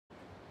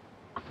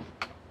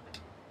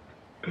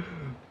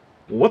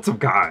What's up,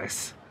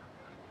 guys?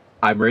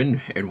 I'm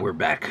Rin, and we're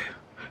back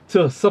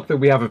to something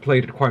we haven't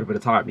played in quite a bit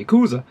of time,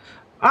 Yakuza.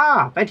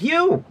 Ah, that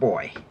you,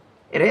 boy.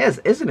 It is,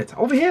 isn't it?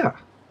 Over here.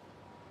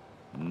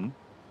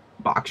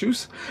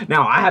 Boxers.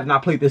 Now, I have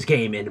not played this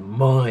game in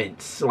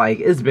months. Like,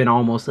 it's been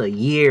almost a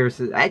year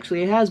since...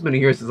 Actually, it has been a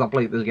year since I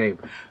played this game.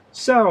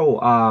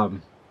 So,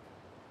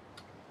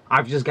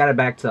 I've just got it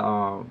back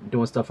to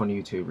doing stuff on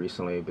YouTube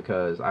recently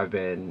because I've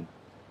been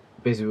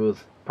busy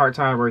with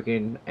part-time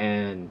working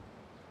and...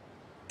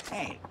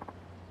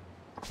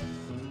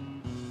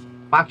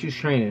 Boxers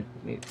training.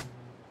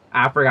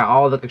 I forgot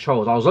all the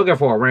controls. I was looking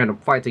for a random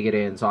fight to get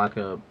in so I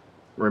could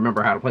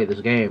remember how to play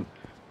this game.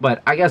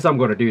 But I guess I'm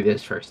going to do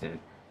this first then.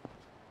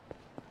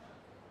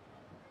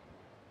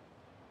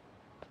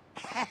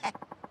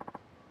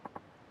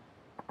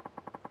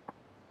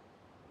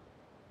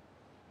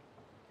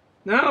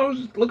 No, I was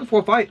just looking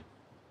for a fight.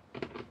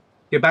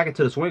 Get back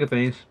into the swing of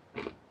things.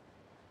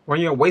 Were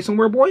you away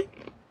somewhere, boy?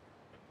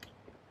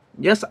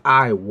 Yes,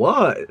 I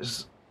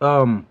was.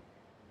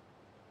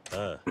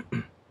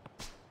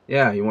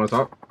 Yeah, you want to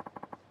talk?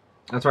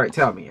 That's right,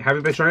 tell me. Have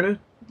you been training?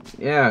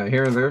 Yeah,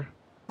 here and there.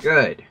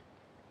 Good.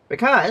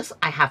 Because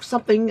I have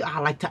something I'd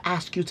like to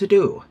ask you to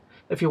do.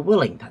 If you're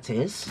willing, that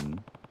is.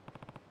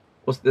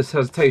 What's this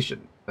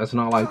hesitation? That's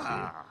not like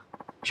you.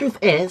 Truth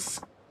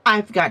is,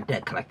 I've got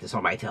debt collectors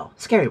on my tail.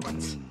 Scary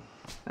ones.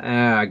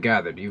 I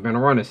gathered. You've been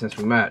running since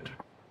we met.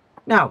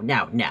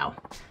 No.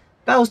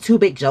 Those two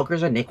big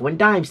jokers are nickel and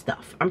dime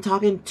stuff. I'm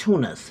talking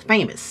tunas,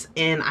 famous,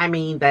 and I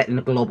mean that in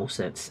a global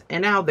sense.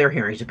 And now they're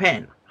here in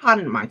Japan, hot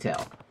in my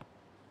tail.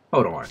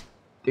 Hold on.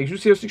 Did you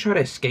seriously try to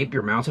escape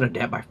your mountain of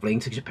debt by fleeing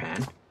to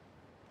Japan?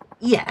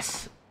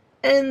 Yes.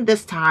 And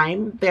this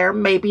time, there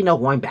may be no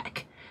going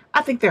back.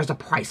 I think there's a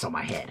price on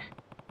my head.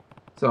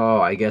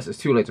 So, I guess it's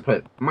too late to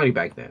put money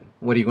back then.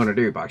 What are you going to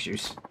do,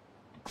 Boxers?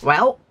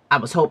 Well, I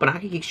was hoping I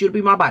could get you to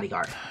be my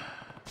bodyguard.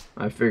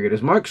 I figured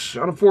as much.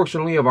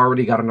 Unfortunately, I've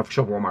already got enough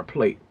trouble on my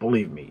plate.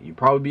 Believe me, you'd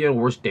probably be in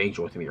worse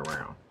danger with me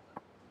around.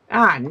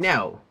 Ah,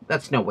 no.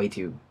 That's no way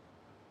to...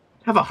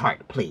 Have a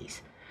heart,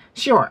 please.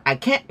 Sure, I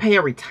can't pay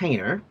a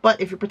retainer, but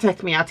if you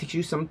protect me, I'll teach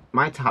you some of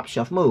my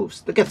top-shelf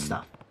moves. The good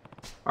stuff.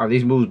 Are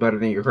these moves better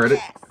than your credit?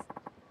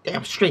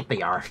 Damn straight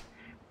they are.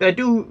 They'll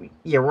do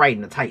you right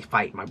in a tight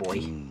fight, my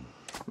boy.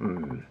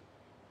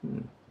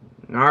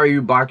 Are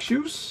you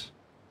Boxers?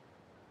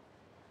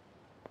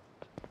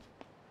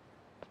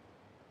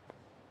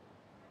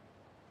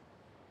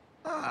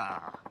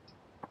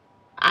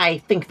 I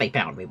think they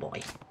found me,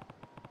 boy.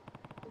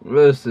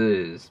 This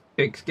is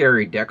big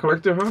scary debt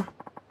collector, huh?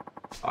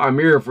 I'm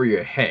here for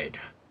your head.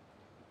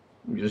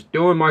 I'm just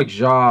doing my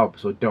job,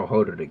 so don't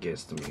hold it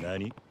against me.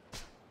 Nani?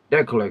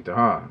 Debt collector,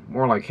 huh?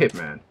 More like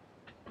hitman.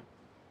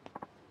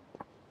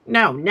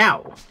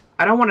 No.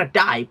 I don't want to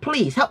die.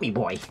 Please, help me,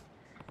 boy.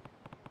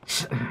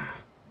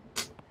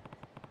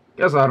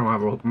 Guess I don't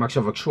have much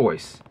of a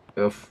choice.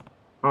 If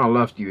I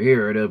left you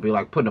here, it'll be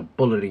like putting a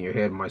bullet in your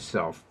head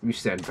myself. You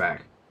stand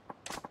back.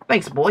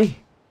 Thanks, boy.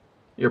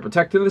 You're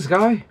protecting this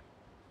guy?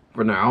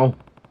 For now.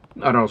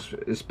 I don't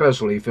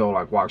especially feel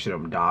like watching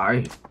him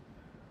die.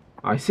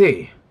 I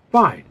see.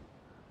 Fine.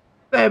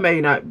 There may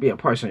not be a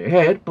price on your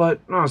head,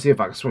 but I'll see if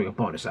I can swing a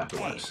bonus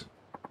afterwards.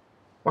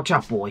 Watch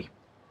out, boy.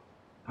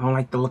 I don't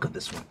like the look of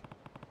this one.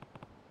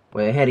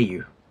 Way ahead of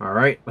you.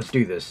 Alright, let's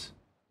do this.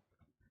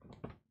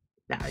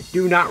 Now, I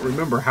do not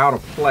remember how to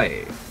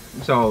play.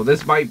 So,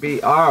 this might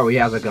be... Oh, he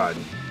has a gun.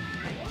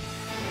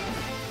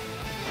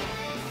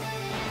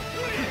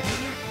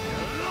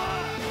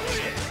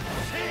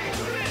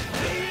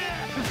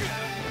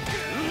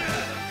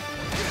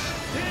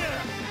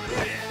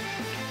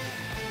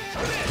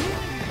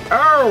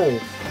 Oh!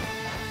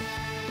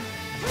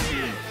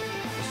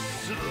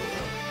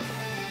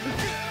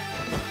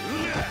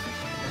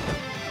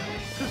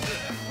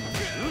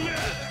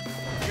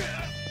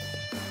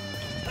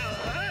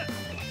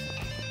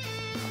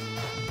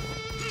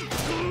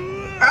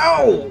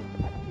 Ow!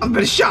 I've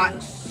been shot!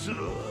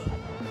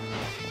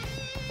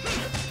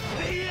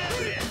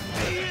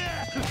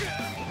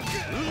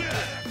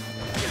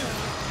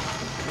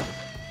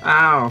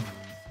 Ow.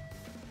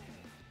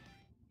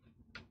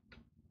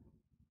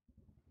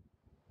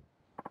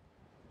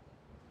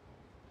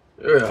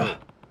 Yeah.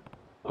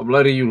 I'm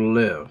letting you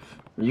live.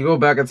 You go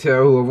back and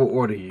tell whoever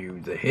ordered you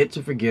the hit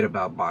to forget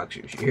about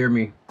Boxers. You hear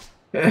me?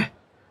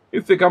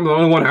 You think I'm the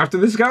only one after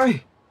this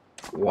guy?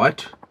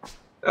 What?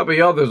 There'll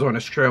be others on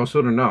his trail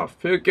soon enough.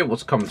 He'll get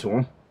what's coming to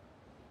him.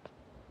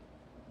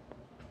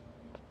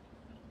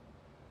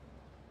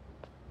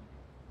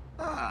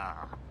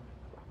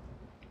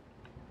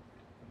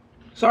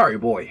 Sorry,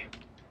 boy.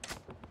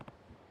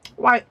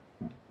 Why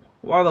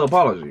the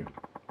apology?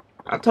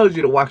 I told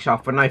you to watch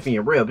out for knifing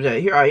your ribs.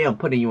 Here I am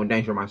putting you in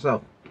danger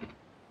myself.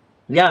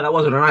 Yeah, that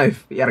wasn't a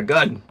knife. He had a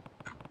gun.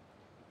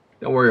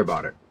 Don't worry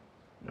about it.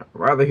 I'd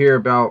rather hear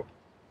about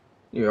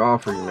your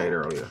offer you made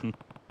earlier.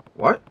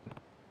 What?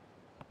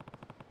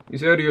 You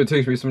said you would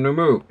teach me some new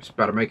moves.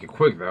 Better make it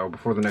quick, though,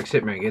 before the next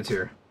hitman gets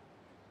here.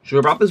 Sure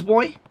about this,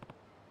 boy?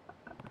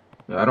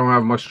 I don't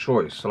have much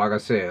choice. Like I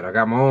said, I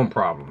got my own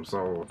problems,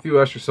 so a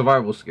few extra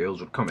survival skills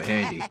would come in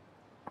handy.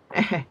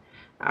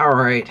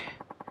 Alright.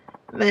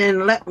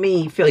 Then let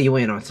me fill you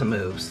in on some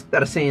moves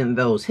that are seeing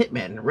those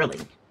hitmen, really.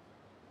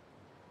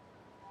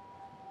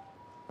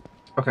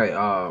 Okay,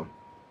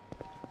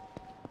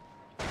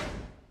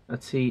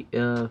 let's see,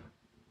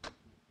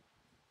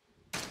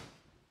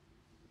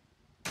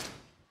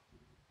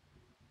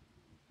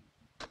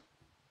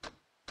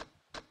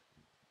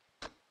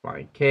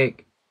 flying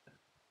kick.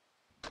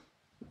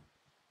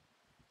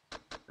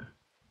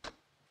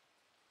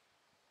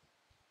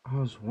 I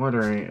was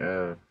wondering,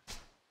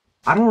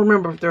 I don't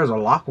remember if there's a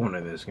lock one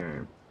in this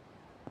game.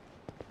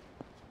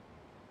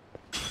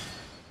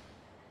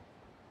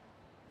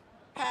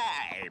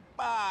 Hey,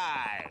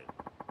 bye!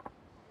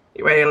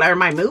 You ready to learn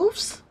my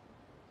moves?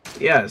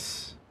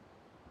 Yes.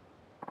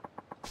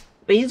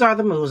 These are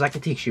the moves I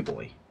can teach you,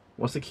 boy.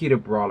 What's the key to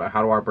Brawler?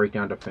 How do I break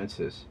down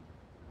defenses?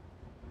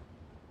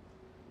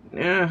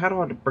 Yeah, how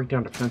do I break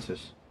down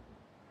defenses?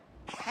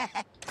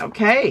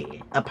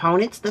 Okay,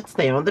 opponents that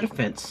stay on the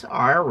defense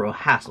are a real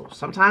hassle.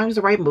 Sometimes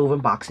the right move in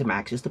boxing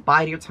match is to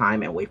bide your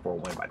time and wait for a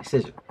win by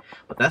decision.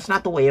 But that's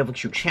not the way of a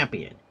true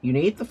champion. You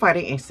need the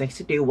fighting instincts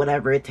to do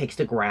whatever it takes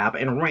to grab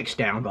and wrench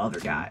down the other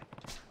guy.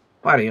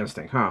 Fighting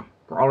instinct, huh?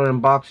 Brawler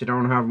and boxing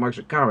don't have much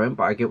in common,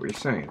 but I get what you're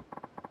saying.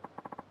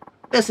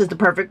 This is the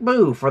perfect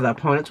move for the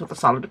opponents with a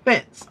solid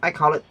defense. I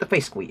call it the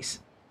face squeeze.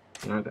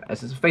 You know,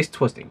 this is face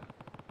twisting.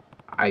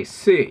 I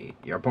see.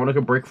 Your opponent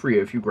can break free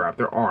if you grab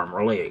their arm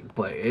or leg,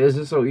 but it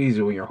isn't so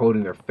easy when you're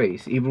holding their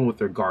face, even with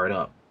their guard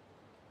up.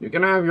 You're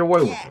gonna have your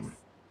way with them.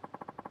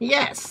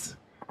 Yes.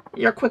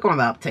 You're quick on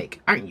the uptake,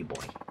 aren't you,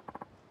 boy?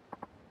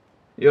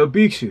 Yo,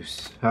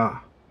 Bixus, huh?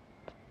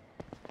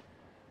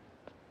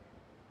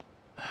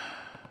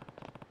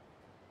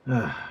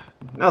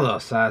 Another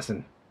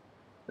assassin.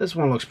 This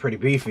one looks pretty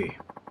beefy.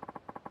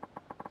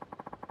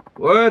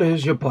 Word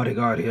is your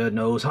bodyguard here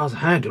knows how to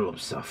handle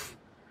himself.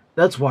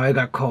 That's why I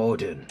got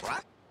called in.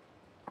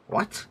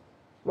 What?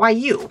 Why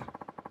you?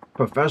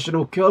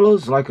 Professional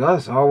killers like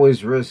us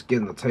always risk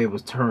getting the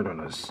tables turned on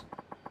us.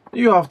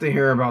 You often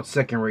hear about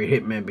second-rate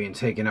hitmen being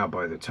taken out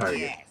by their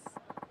target.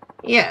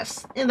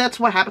 Yes, and that's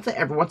what happened to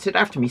everyone sent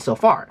after me so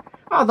far,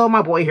 although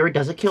my boy here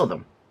doesn't kill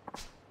them.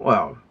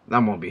 Well, that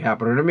won't be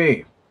happening to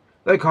me.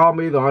 They call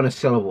me the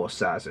unassailable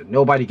assassin.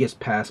 Nobody gets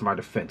past my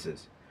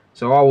defenses,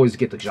 so I always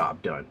get the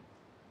job done.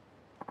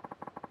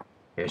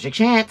 Here's your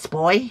chance,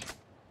 boy.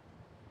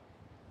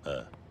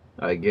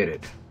 I get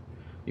it.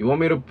 You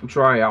want me to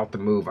try out the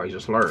move I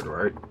just learned,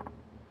 right?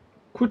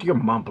 Quit your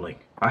mumbling.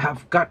 I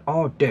have got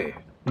all day.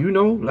 You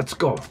know, let's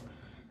go.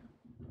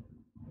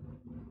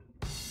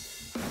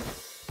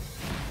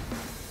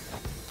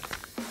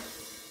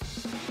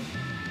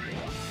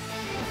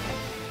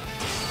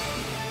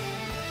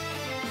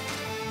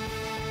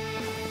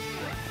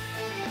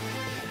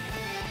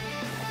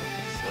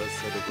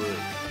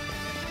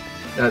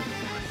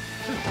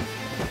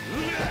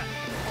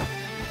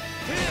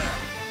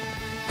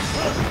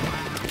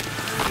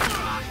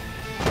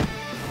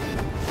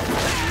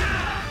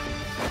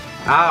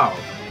 Ow.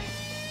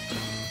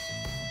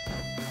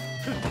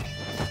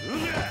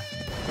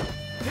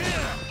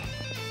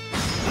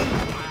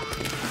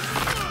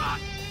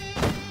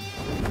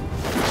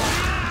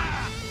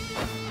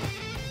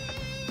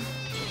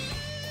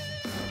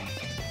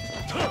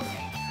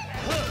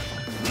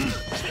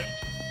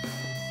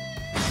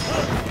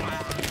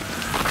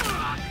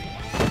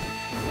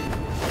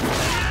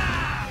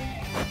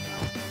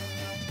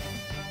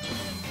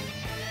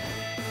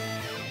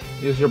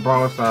 Use your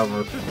brawler style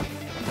move.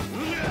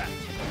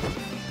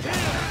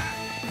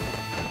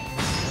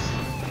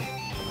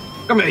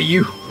 Come here,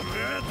 you.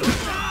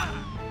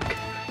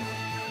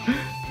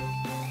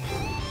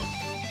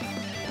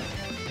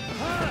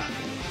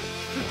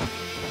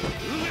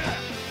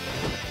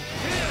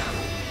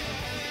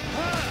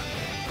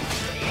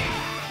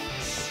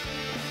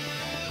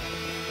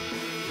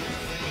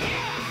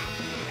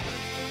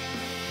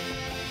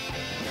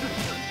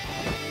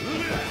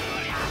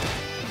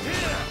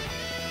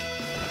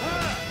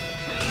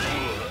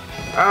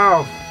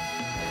 Ow.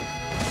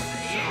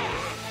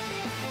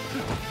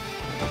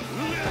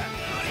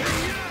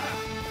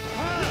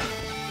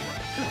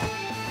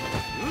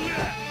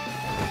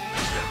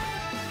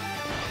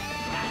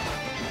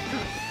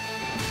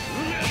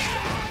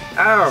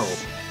 Ow.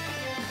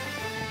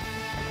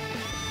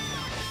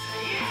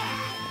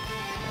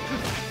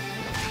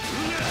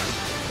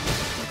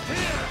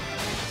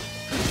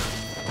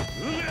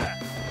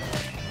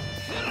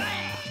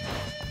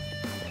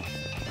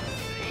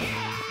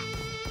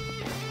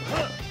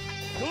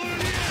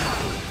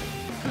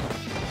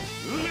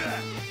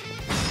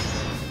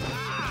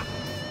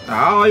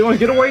 Oh, you want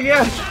to get away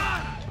yet?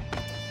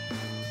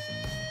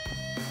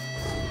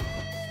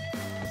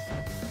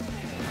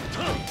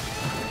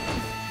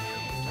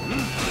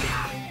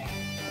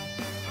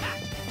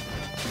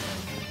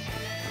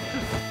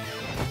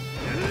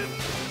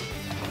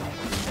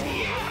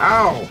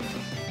 Ow!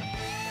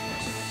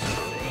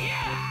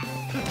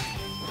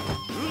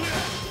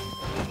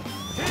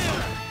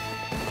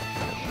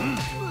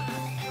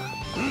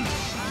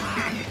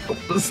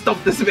 Let's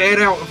stomp this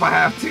man out if I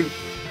have to.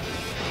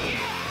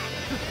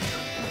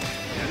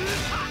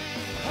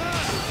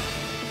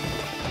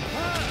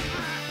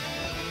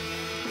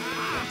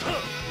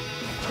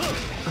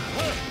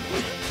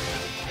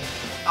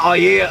 Oh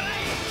yeah.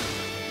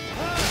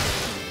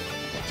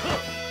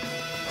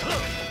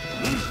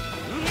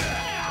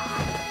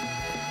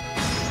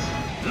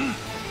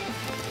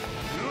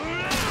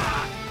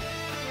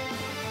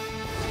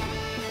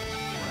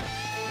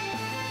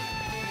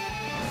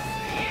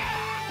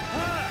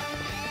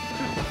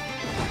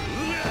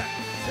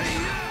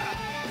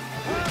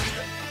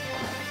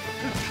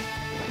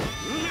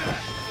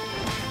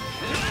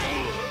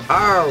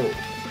 Oh.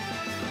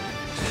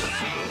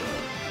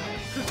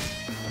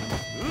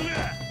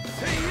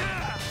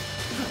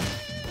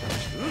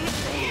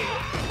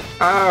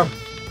 Oh.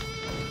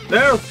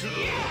 No.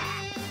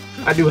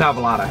 I do have a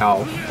lot of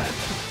health.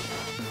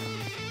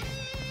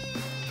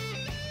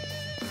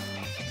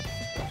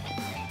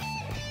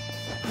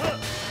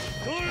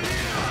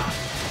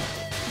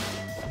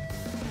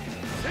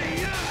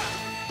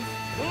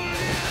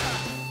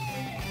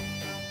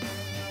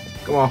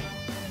 Come on.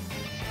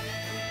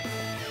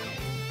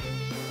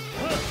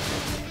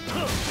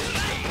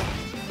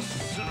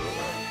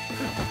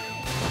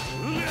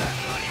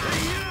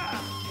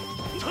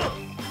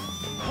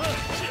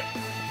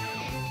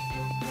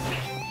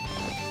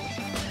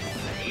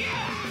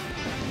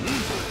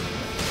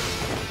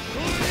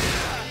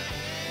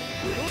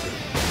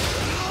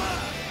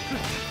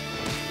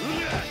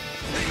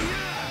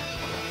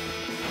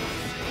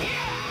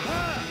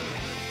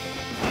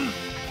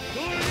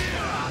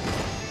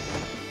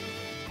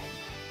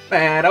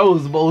 Man, that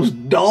was the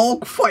most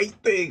dog fight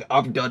thing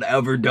I've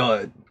ever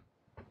done.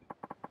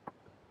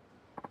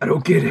 I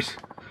don't get it.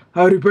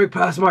 How did he break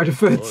past my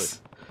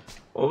defense?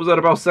 What was that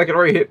about second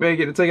rate hitman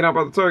getting taken out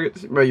by the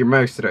target? Man, you're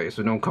max today,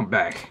 so don't come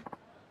back.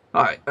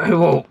 Alright, I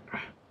won't.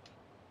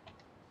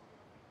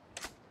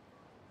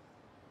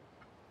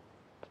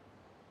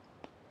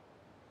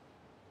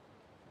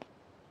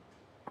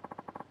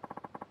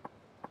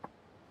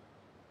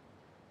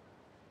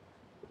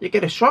 You're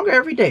getting stronger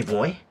every day,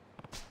 boy.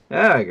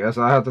 Yeah, I guess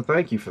I have to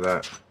thank you for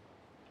that.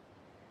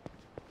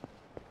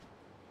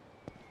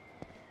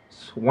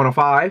 It's 1 of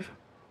 5.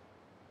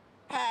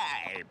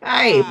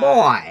 Hey,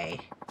 boy!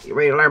 You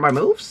ready to learn my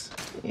moves?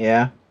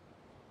 Yeah.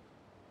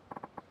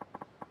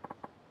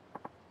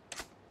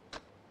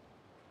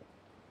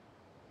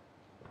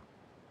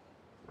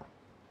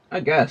 I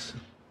guess.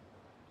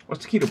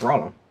 What's the key to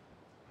brawling?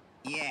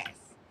 Yes.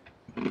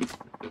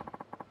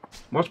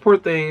 Most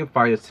important thing in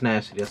fight is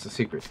tenacity. That's the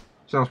secret.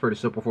 Sounds pretty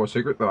simple for a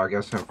secret, though I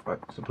guess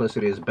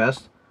simplicity is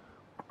best.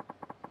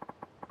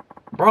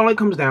 Brawling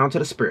comes down to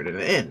the spirit in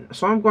the end,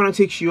 so I'm going to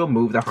teach you a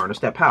move that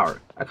harnesses that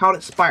power. I call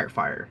it Spirit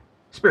Fire.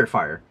 Spirit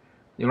Fire.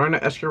 You learn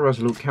the extra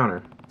resolute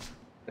counter.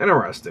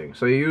 Interesting.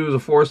 So you use the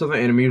force of the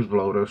enemy's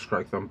blow to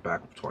strike them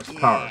back with twice the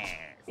power.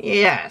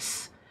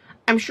 Yes.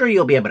 I'm sure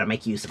you'll be able to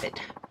make use of it.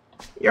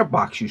 You're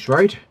box use,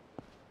 right?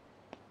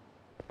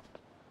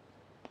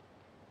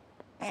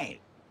 Hey.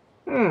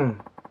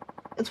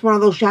 It's one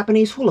of those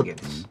Japanese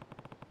hooligans.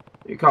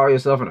 You call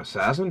yourself an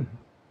assassin?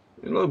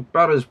 You look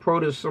about as pro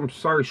as some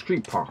sorry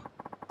street punk.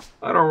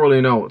 I don't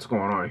really know what's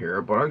going on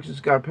here, but I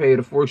just got paid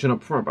a fortune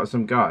up front by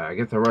some guy. I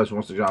get the rest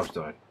once the job's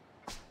done.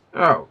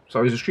 Oh,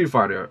 so he's a street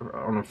fighter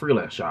on a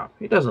freelance shop.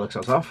 He doesn't look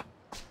so tough.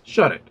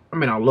 Shut it. I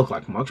mean, I don't look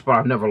like much, but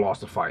I've never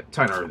lost a fight.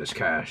 Time to earn this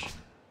cash.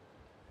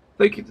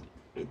 You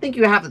think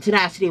you have the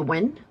tenacity to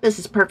win? This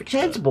is perfect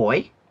chance,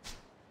 boy.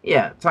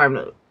 Yeah, time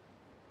to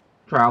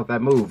try out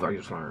that move I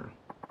just learned.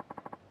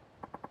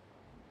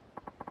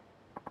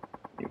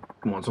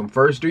 You want some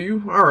first, do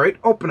you? Alright,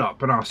 open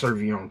up and I'll serve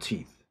you your own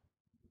teeth.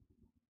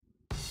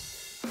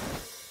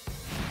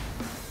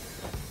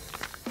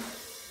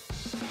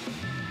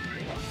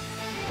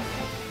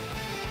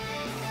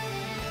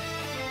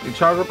 You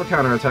charge up a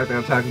counterattack. The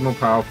attack is more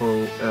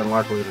powerful and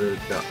likely to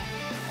die.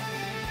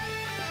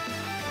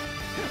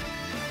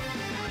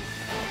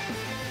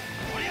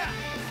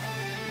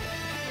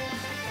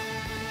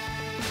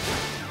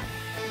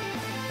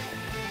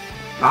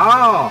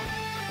 Ah!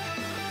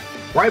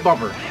 Right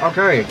bumper.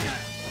 Okay.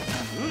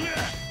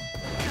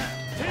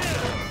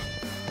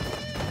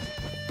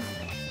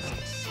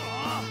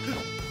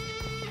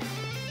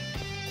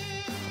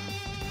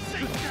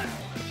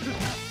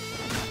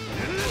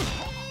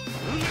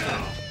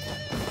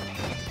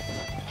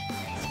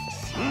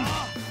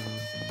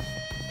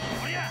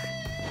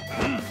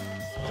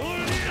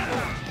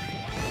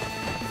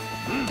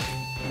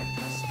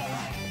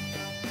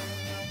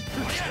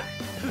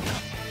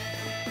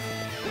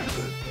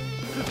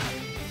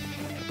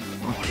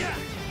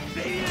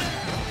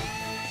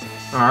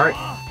 Alright.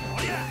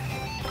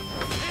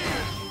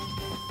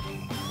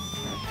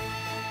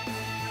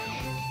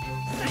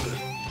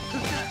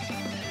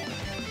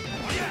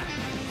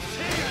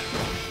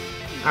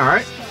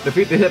 Alright.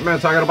 Defeat the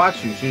hitman so I got a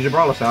box you. Use your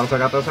brawler style so I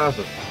got those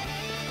houses.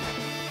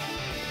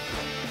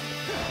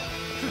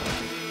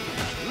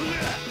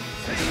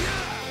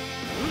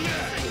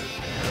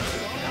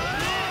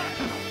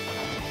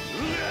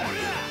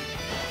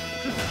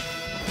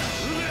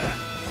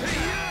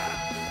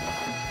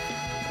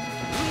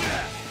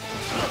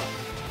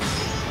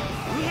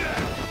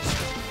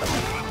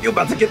 You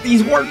about to get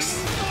these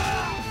works?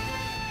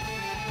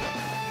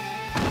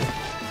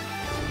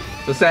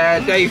 It's a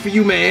sad day for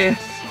you, man.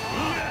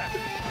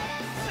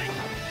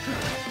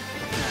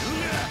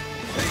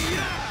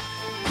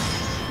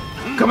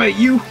 Come at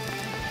you.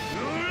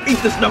 Eat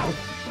this knuckle.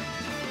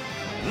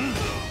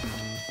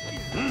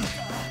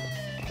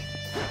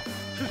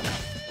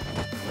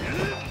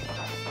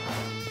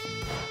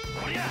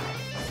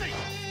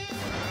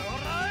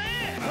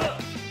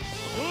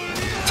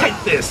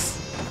 Take this.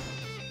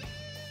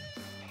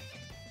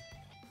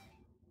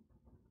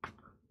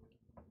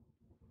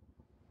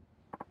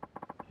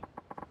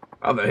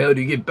 How the hell do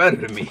you get better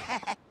than me?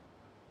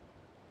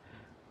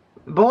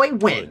 The boy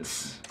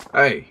wins.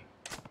 Hey,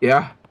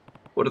 yeah?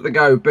 What did the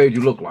guy who paid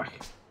you look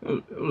like?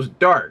 It was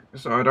dark,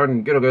 so I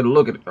didn't get a good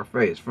look at their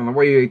face. From the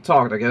way they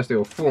talked, I guess they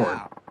were foreign.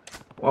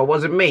 Well,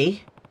 was it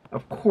me?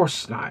 Of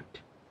course not.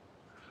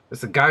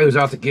 It's the guy who's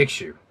out to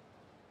get you.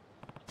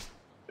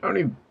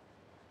 Don't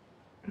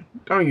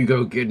you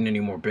go getting any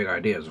more big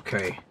ideas,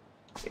 okay?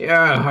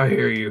 Yeah, I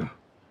hear you.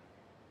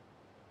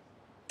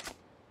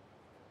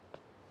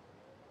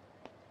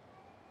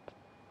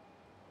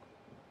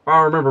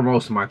 I remember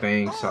most of my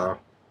things, so...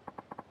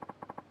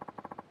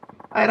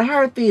 I'd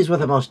heard these were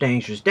the most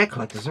dangerous debt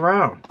collectors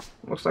around.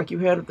 Looks like you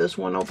handled this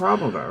one no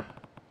problem, though.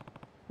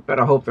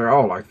 Better hope they're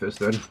all like this,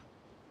 then.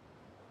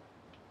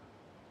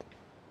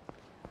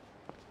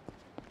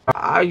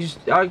 I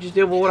just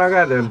deal with what I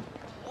got, then.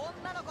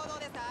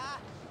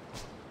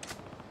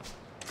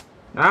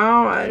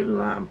 Now,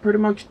 I'm pretty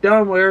much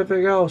done with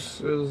everything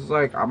else. It's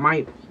like, I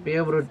might be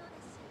able to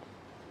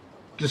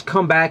just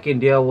come back and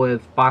deal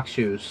with box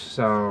shoes,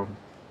 so...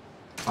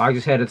 I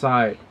just head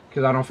inside,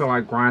 because I don't feel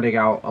like grinding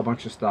out a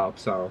bunch of stuff,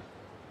 so...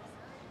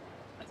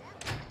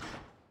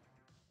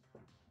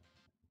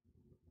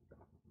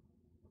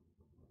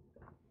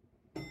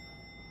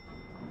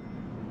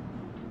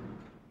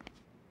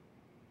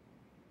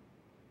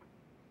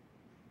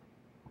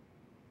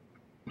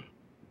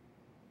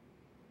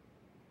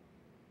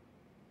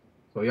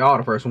 So y'all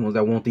the first ones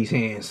that want these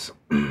hands.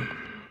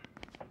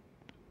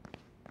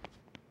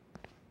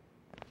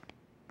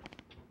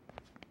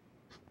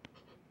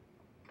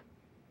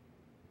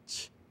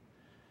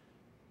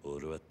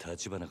 俺は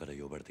立花から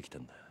呼ばれてきた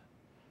んだ。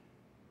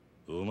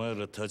お前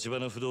ら立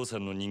花不動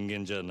産の人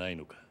間じゃない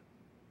のか。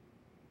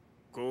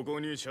ここ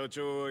に社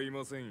長はい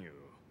ませんよ。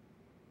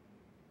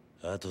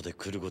後で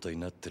来ることに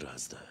なってるは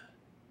ずだ。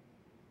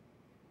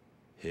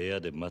部屋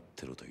で待っ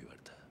てろと言われ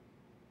た。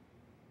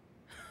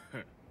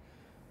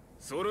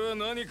それは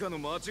何かの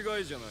間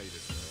違いじゃないで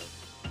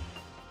すか。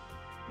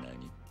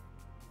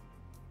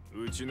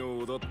何？うちの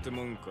小田って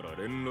もんから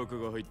連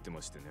絡が入って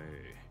ましてね。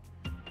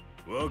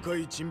若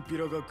いチンピ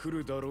ラが来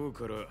るだろう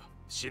から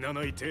死な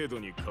ない程度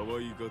に可愛がっ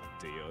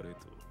てやれ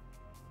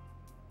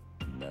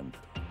と。なんだ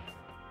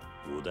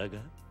ろう、小田が？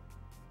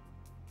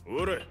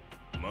俺、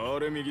回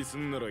れ右す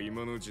んなら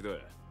今のうちだ。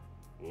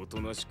お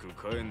となしく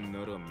帰んな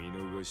ら見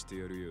逃して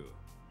やるよ。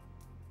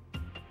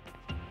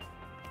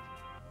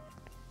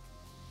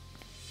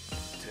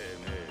て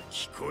めえ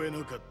聞こえ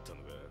なかったの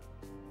か。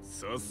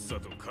さっさ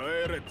と帰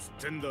れっつっ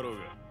てんだろう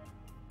が。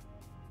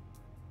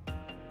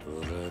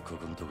俺はこ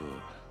こんとこ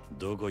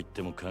どこ行っ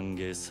ても歓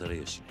迎され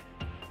やしね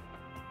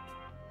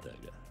え。だ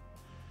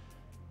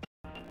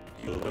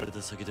が呼ばれ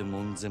た先で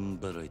門前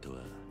払いとは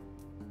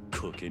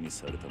コケに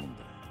されたもん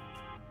だ。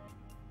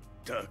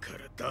だから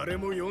誰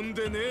も呼ん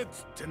でねえっ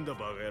つってんだバ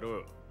カ野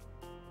郎。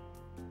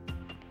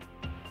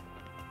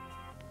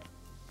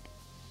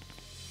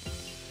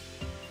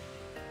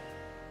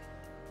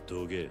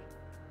どけ、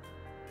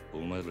お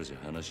前らじゃ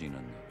話にな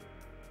んね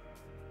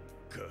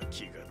え。ガ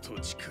キが土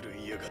地狂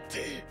いやがっ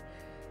て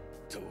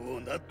ど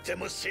うなって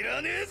も知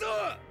らねえぞ。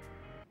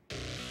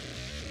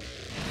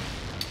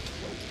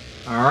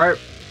 Alright.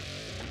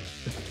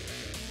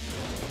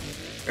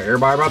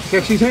 Everybody about to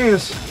catch these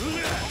hands.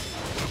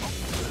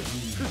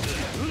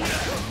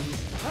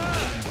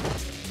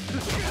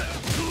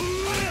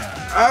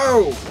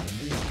 Oh!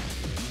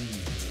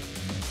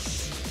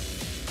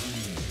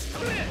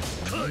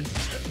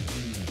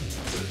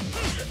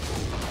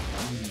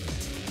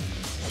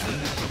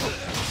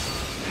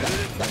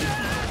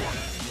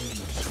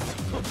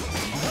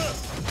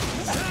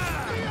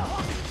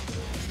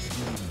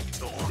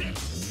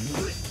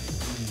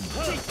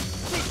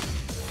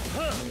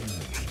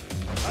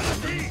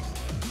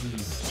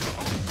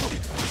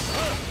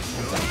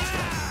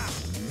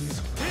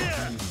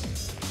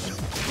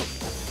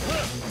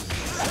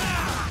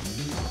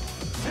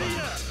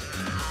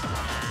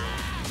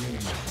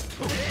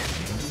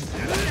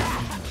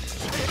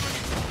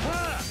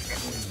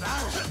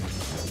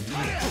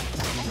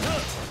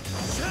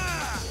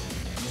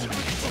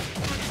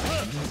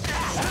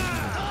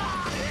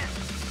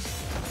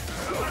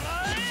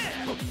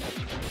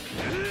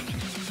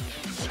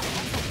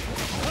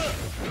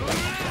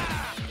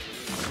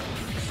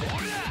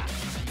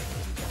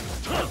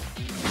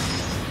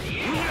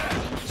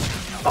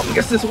 Up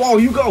against this wall,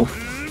 you go!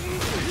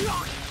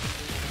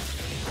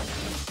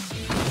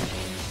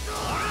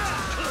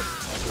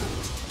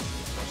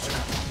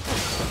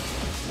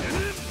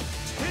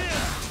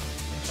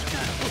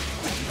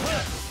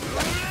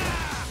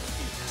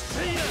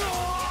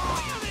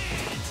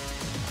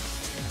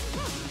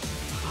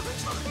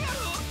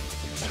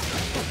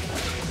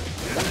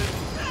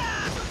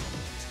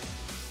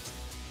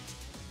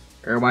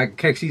 Everybody can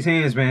catch these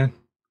hands, man.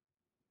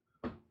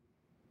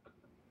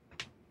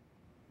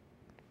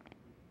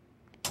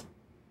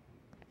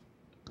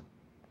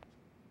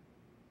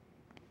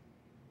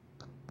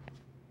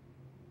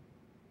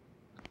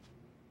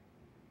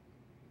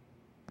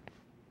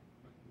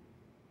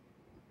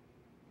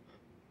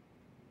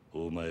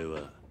お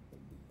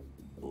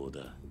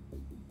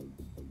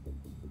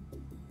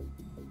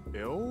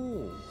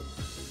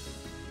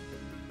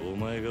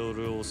前が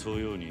俺を襲う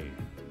ように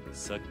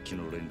さっき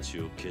の連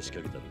中をけし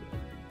かけたのか。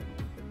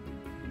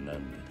な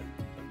んで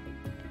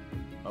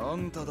だ。あ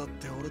んただっ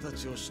て俺た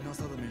ちを品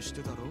定めし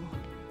てたろ。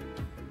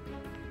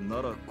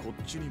ならこ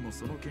っちにも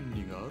その権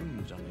利がある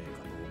んじゃねえ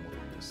かと思っ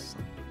てさ。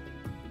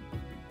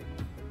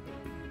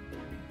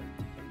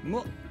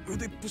ま、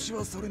腕っぷし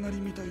はそれなり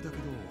みたいだけど、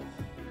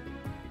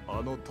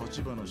あの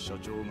立花社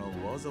長が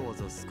わざわ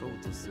ざスカウ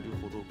トする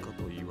ほどか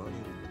と言われる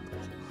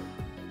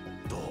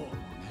と、どうもね。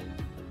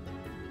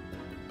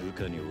部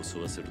下に襲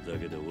わせるだ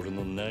けで俺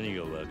の何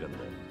がわかん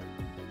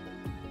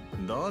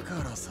だ。だか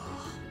らさ、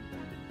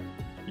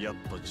やっ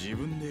ぱ自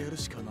分でやる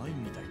しかない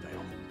みたいだ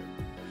よ。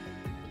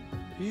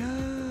いやー、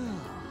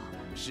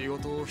仕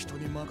事を人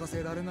に任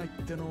せられないっ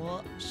ての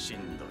はし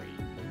んどいね。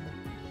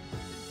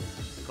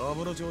河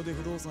村町で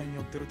不動産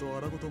やってると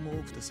荒事も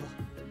多くてさ、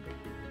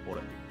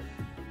俺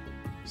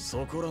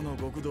そこらの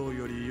極道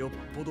よりよっ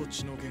ぽど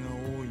血の気が多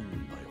い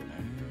んだよね。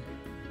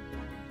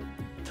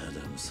ただ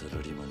のサ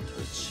ラリーマンとは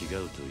違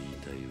うと言い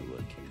たいわ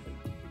け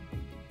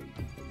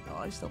か。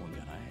大したもんじ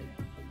ゃない。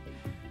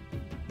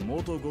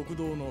元極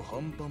道の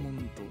半端もん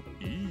と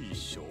いい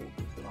勝負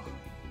だ。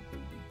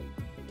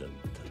だっ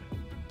た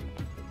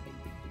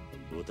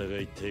らお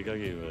互い手加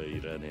減は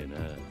いらねえな。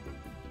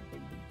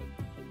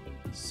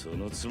そ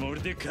のつも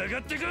りでかか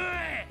ってこい。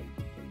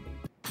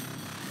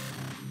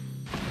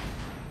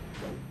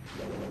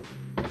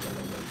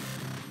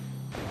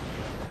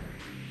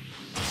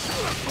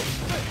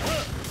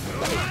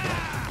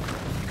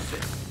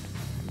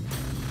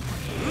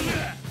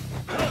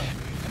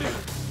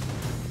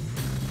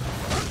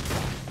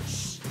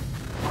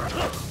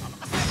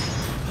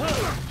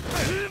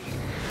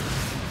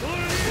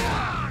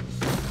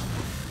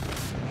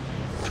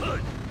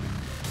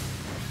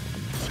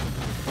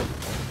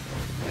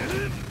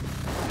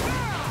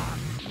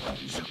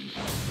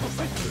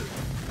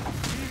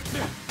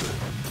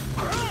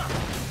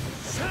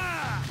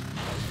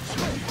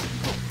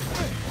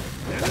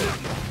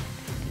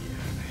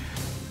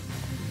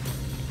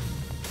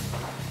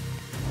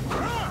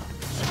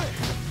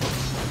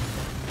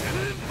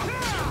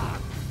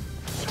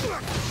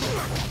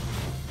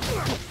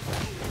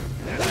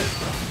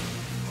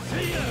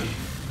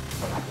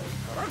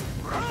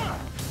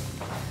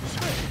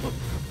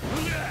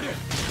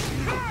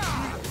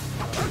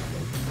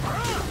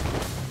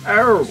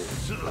Ow!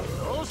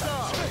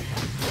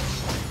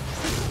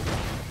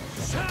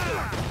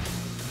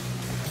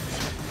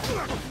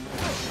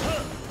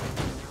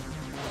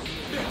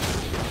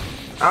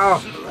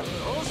 Ow!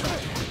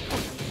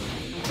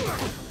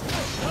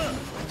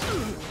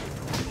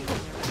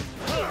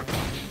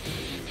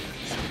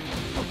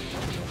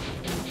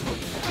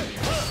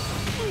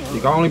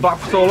 You can only block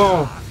for so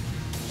long.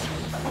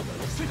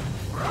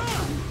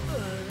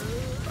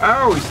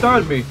 Ow, he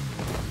stunned me.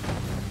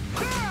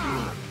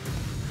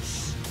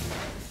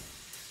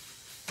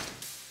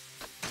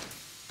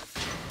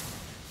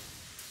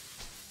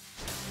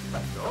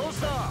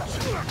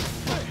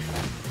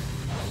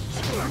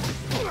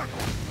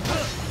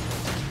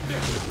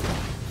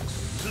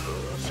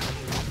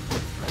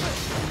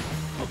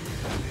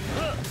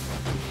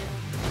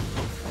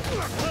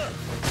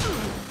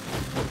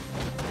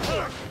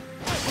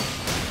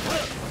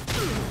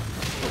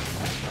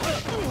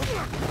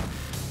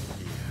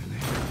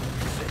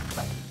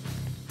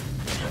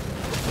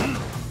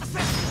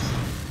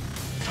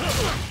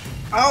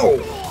 Oh!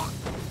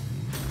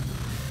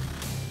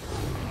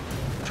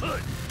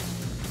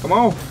 Come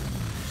on!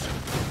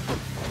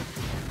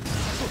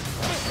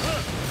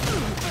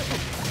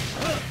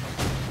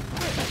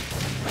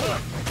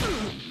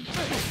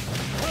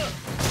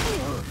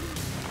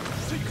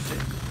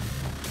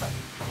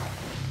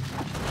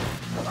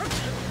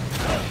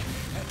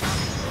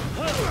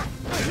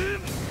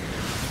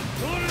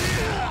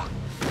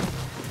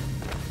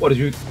 What did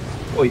you?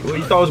 Wait,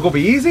 you thought it was gonna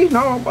be easy?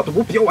 No, I'm about to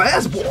whoop your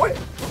ass, boy.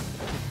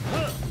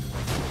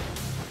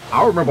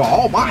 I remember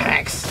all my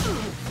hacks.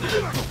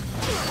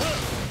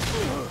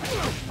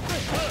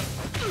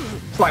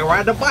 It's like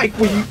riding a bike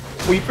when you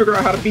figure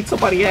out how to beat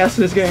somebody's ass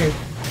in this game.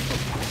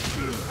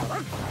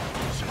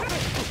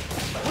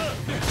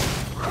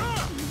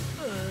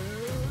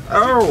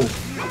 Oh,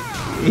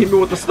 he hit me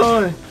with the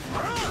stun.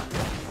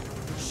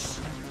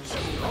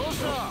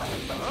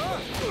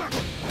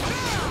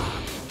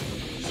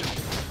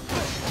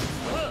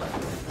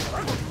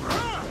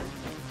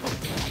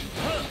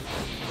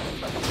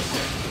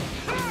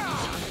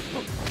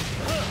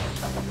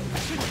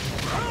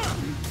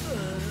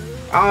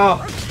 Oh,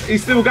 he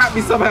still got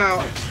me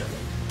somehow.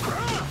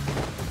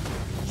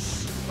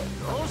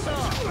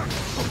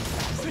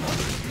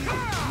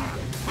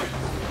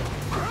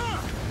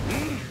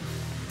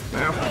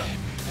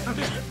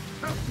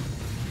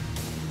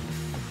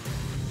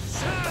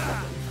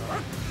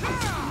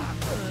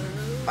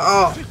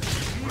 Oh.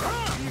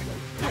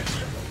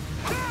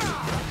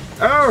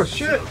 Oh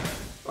shit.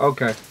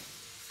 Okay.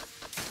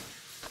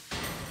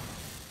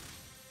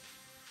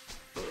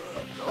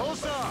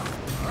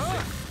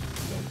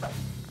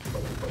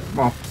 Come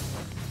on.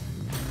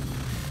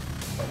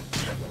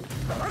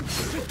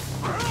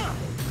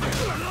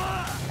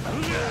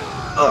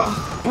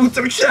 Boot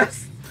to the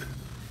chest.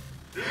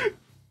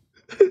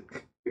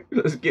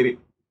 Let's get it.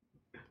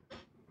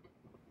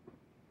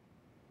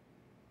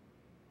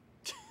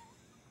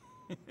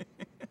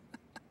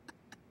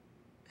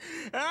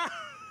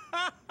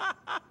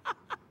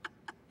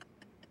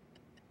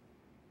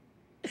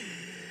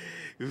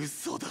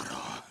嘘だろ。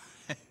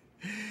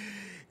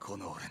こ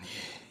の俺に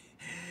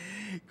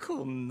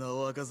こんな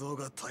若造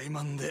が怠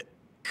慢で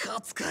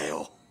勝つか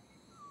よ。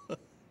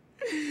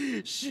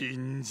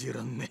信じ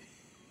らんね。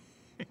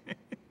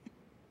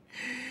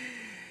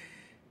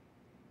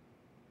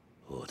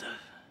小田、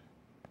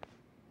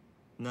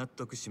納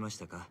得しまし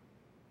たか、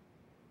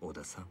小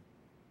田さん。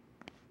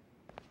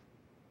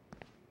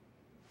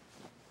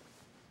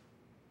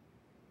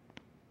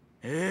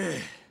え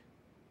え、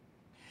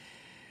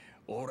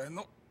俺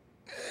の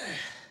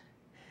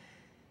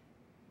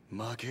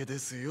負けで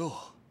すよ、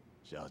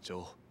社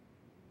長。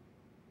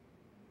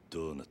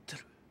どうなって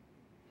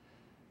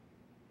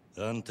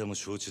る？あんたも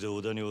承知で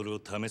小田に俺を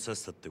試さ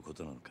せたってこ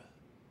となのか？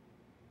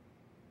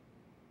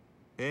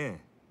え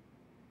え、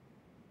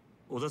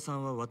小田さ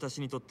んは私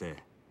にとって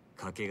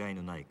かけがえ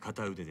のない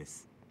片腕で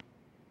す。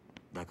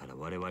だから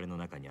我々の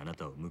中にあな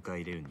たを迎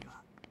え入れるに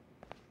は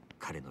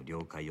彼の了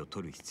解を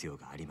取る必要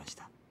がありまし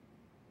た。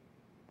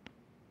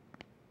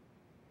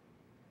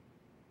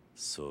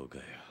そうか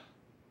よ。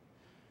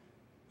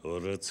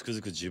俺はつく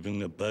づく自分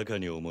がバカ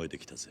に思えて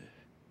きたぜ。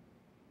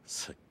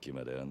さっき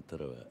まであんた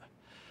らは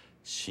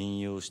信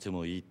用して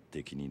もいいっ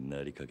て気に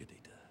なりかけてい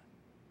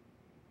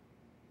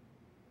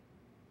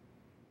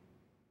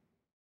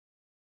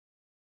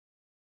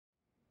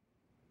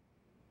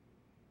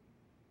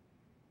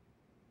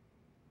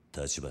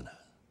た。立花、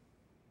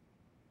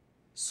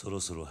そろ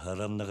そろ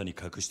腹の中に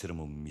隠してる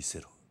もん見せ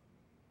ろ。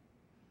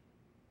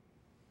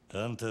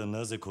あんたは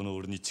なぜこの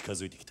俺に近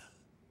づいてきた？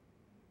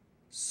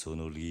そ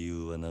の理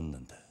由は何な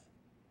んだ？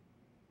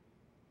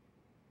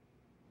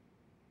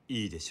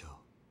いいでしょう。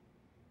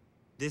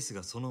です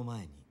がその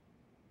前に、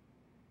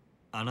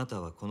あな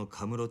たはこの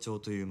カムロ町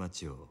という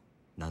町を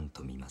何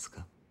と見ます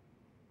か？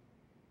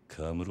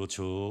カムロ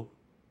町？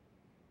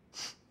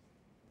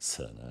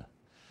さあな、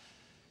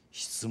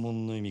質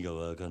問の意味が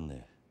わかん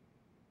ねえ。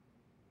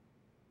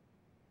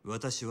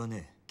私は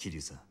ね、桐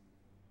生さん、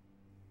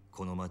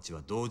この町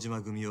は堂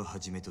島組をは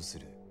じめとす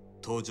る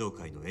登場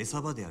界の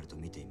餌場であると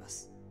見ていま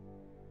す。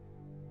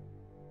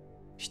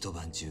一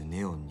晩中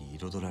ネオンに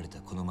彩られた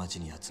この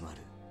町に集まる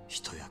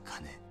人や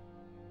金、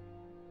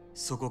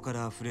そこか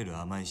ら溢れる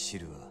甘い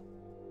汁は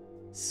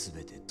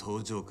全て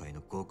登場界の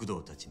極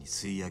道たちに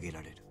吸い上げ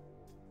られる。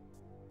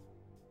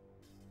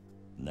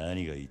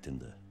何が言ってん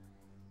だ？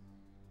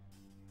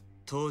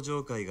登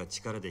場界が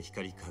力で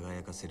光り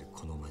輝かせる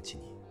この町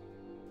に、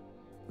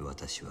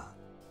私は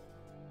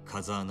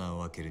風穴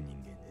を開ける人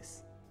間で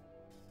す。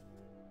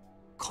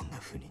こんな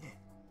風にね。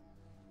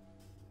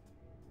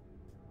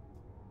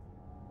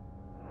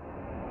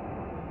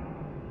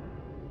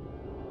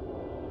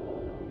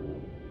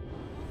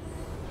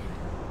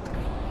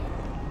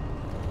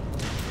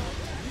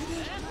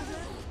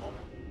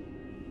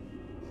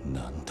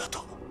なんだ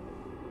と？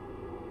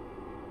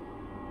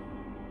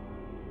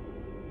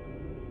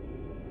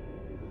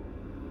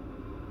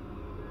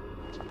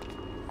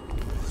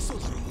嘘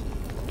だろ。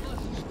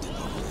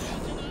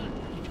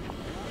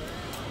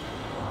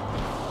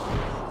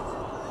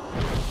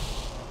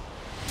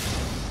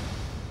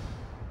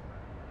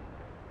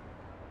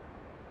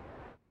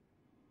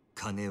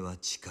金は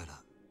力。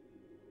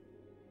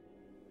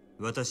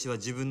私は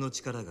自分の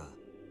力が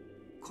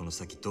この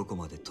先どこ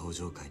まで登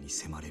場界に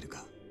迫れる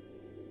か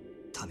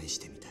試し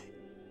てみたい。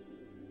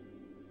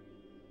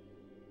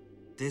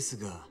です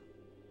が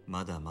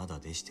まだまだ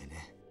でして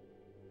ね。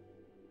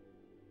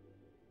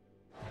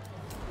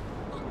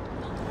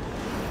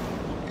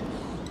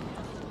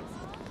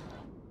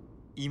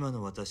今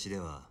の私で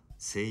は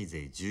せい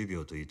ぜい10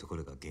秒というとこ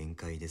ろが限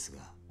界です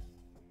が、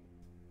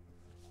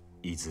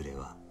いずれ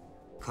は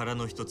殻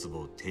の一粒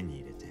を手に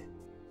入れて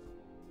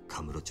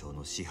カムロ町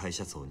の支配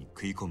者層に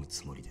食い込む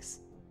つもりで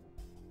す。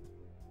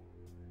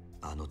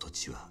あの土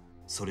地は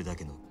それだ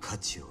けの価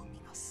値を生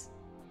みます。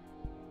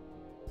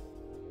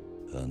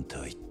あんた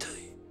は一体？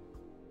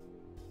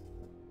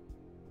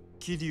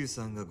桐生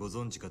さんがご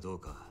存知かどう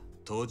か、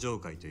登場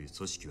会という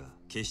組織は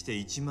決して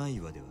一枚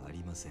岩ではあ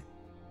りません。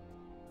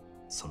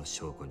その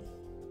証拠に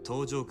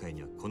登場会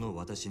にはこの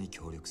私に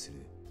協力す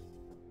る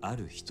あ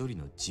る一人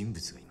の人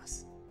物がいま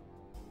す。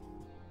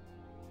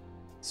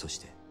そし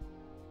て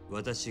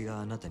私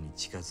があなたに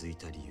近づい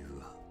た理由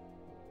は、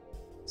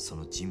そ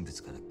の人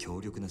物から強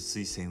力な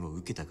推薦を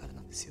受けたから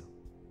なんですよ。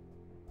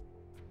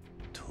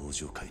登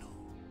場界の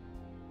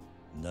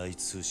内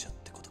通者っ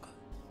てことか。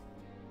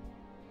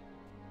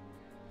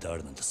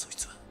誰なんだそい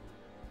つは？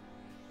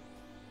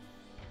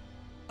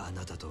あ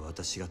なたと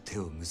私が手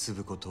を結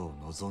ぶことを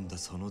望んだ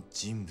その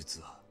人物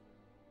は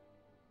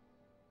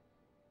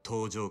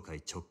東上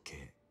会直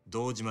系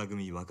堂島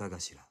組若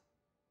頭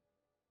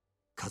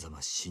風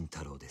間慎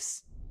太郎で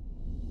す。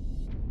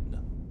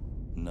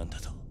なんだ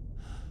と、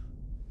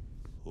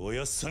お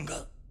やっさん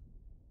が。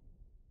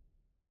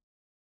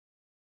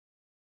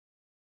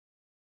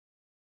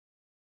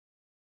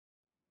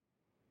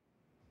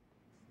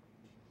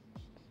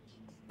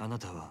あな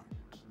たは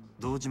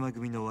堂島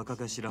組の若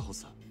頭補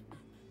佐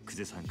久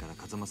世さんから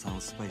風間さん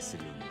をスパイす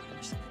るように言われ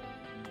ましたね。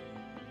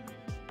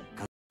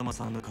風間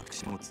さんが隠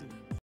し持つ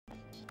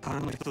殻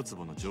の一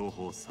坪の情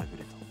報を探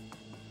れと。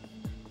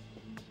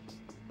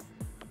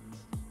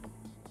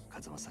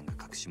風間さんが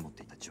隠し持っ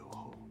ていた情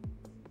報、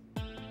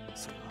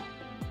それは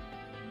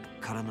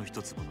殻の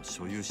一坪の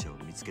所有者を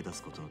見つけ出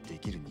すことので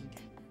きる人間、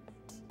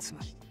つ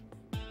まり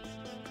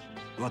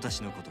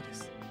私のことで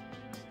す。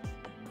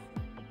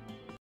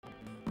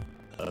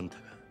あんた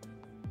が。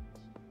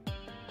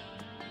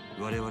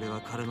我々は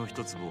殻の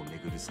一坪をめ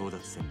ぐる争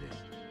奪戦で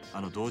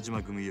あの堂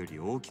島組より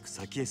大きく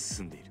先へ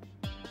進んでいる。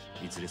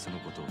いずれその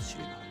ことを知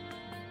れば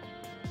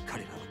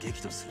彼らは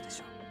激怒するで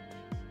しょう。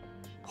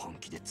本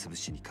気で潰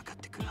しにかかっ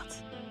てくるは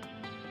ず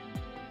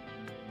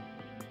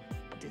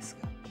です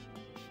が、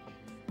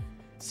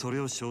そ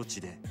れを承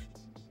知で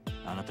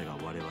あなたが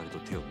我々と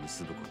手を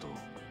結ぶことを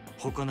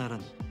他なら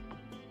ぬ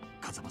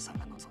風間さん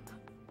が望んだ。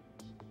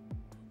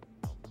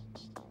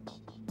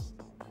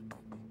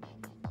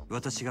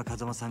私が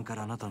風間さんか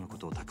らあなたのこ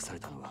とを託され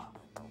たのは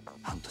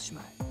半年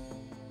前、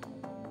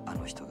あ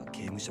の人が刑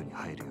務所に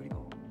入るより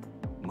も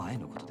前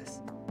のことで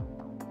す。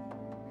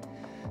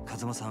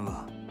風間さん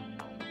は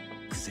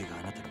クゼが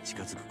あなたに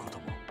近づくこと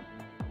も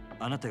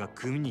あなたが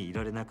組にい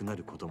られなくな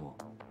ることも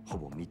ほ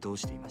ぼ見通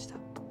していました。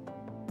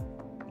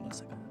ま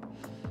さか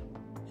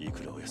い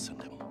くらおやっさん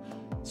でも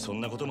そん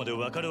なことまで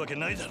分かるわけ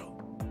ないだろう。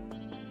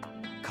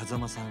風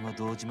間さんは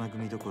堂島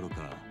組どころか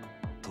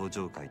東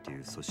上会とい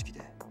う組織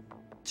で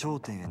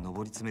頂点へ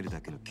上り詰めるだ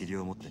けの器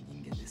量を持った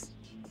人間です。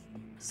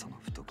その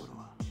懐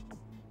は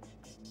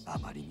あ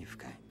まりに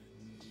深い。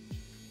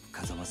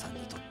風間さん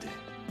にとって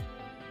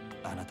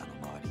あなたの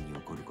周りに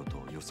起こること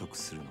を予測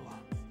するのは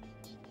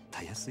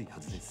たやすいは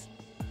ずです。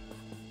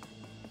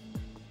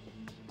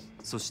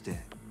そして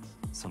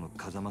その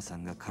風間さ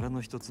んが殻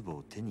の一坪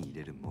を手に入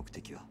れる目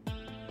的は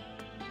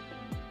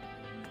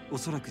お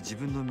そらく自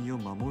分の身を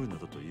守るな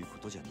どというこ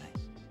とじゃない。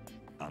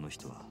あの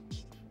人はもっ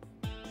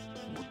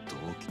と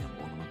大きな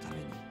もののため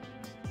に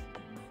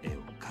絵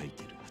を描い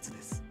てるはずで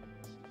す。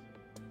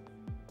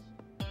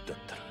だっ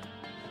た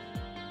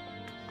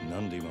らな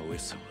んで今おやっ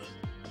さんは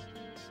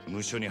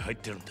無所に入っ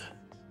てるんだ。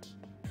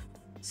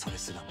それ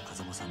すらも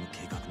風間さんの計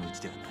画のうち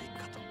ではない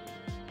か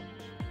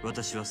と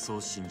私はそ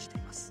う信じて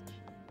います。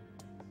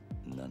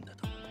なんだ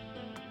と。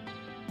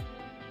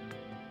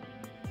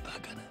バ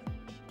カな。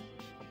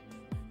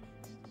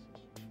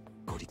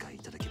ご理解い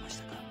ただけまし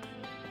たか、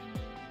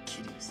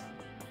桐生さん。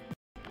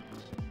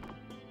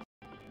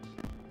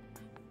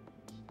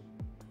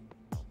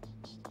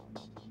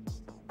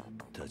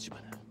立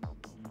花、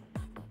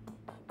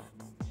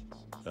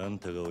あん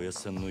たがおやっ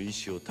さんの意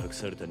思を託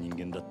された人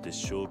間だって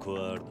証拠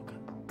はあるのか。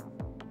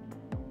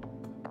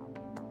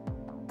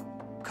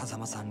風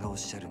間さんがおっ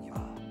しゃるには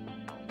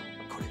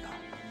これが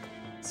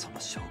その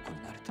証拠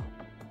になると。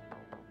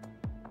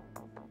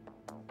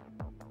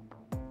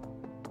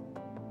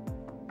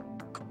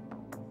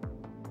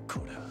こ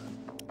れは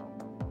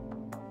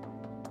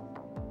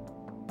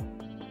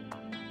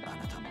あ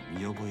なたも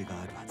見覚え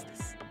があるはずで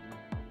す。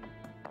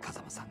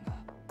風間さんが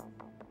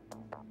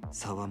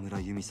沢村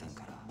由美さん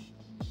から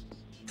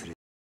プレ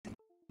ゼン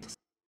ト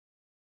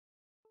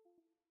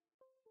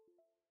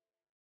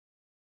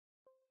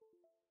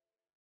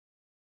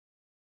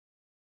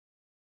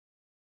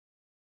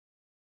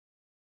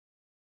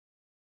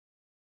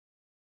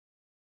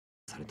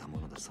されたも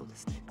のだそうで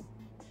すね。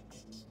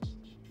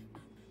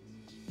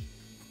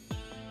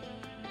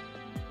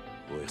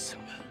おやっさん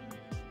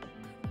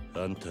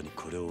があんたに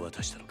これを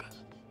渡したのか。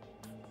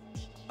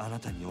あな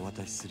たにお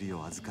渡しする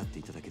よう預かって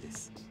いただけで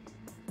す。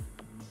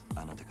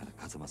あなたから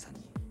風間さん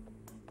に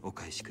お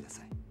返しくだ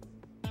さい。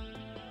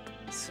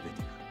すべ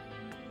てが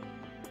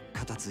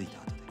片付い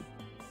た後で。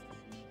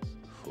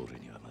俺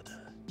にはまだ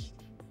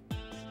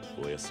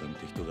おやっさんっ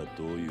て人が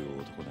どういう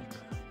男なのか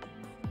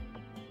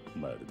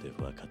まるで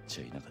分かっ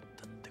ちゃいなかっ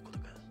たってこと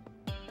か。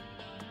だ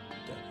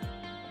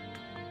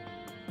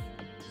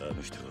があ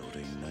の人が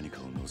俺に何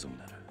かを望む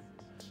なら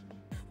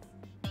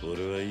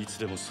俺はいつ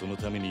でもその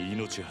ために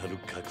命張る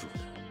覚悟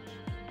だ。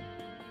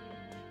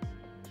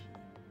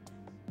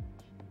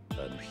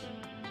あの日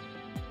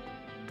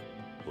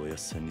おやっ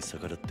さんに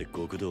逆らって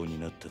極道に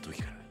なった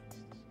時から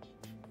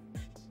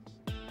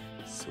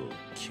そう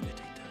決めてい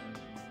た。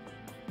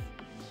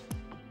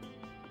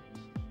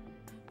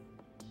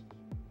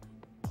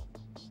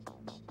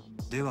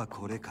では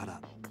これか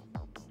ら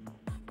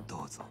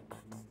どうぞ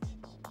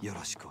よ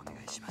ろしくお願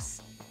いしま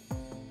す、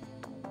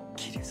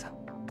桐生さ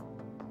ん。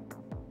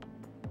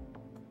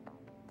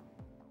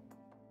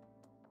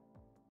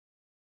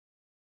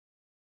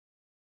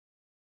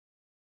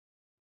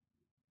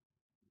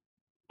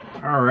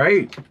All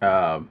right.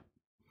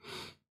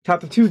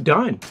 Chapter 2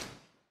 done.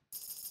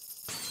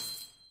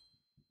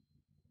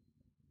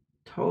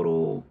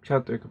 Total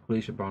chapter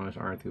completion bonus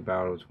earned through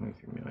battle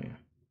 23 million.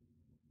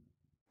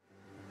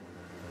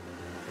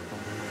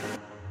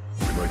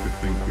 We like to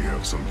think we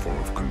have some form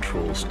of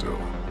control still,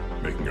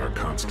 making our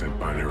constant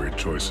binary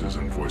choices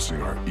and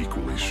voicing our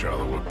equally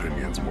shallow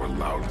opinions more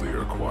loudly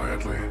or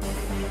quietly.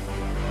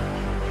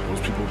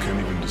 Most people can't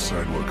even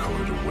decide what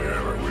color to wear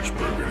or which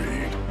burger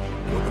to eat.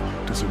 What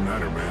the does it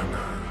matter,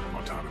 man?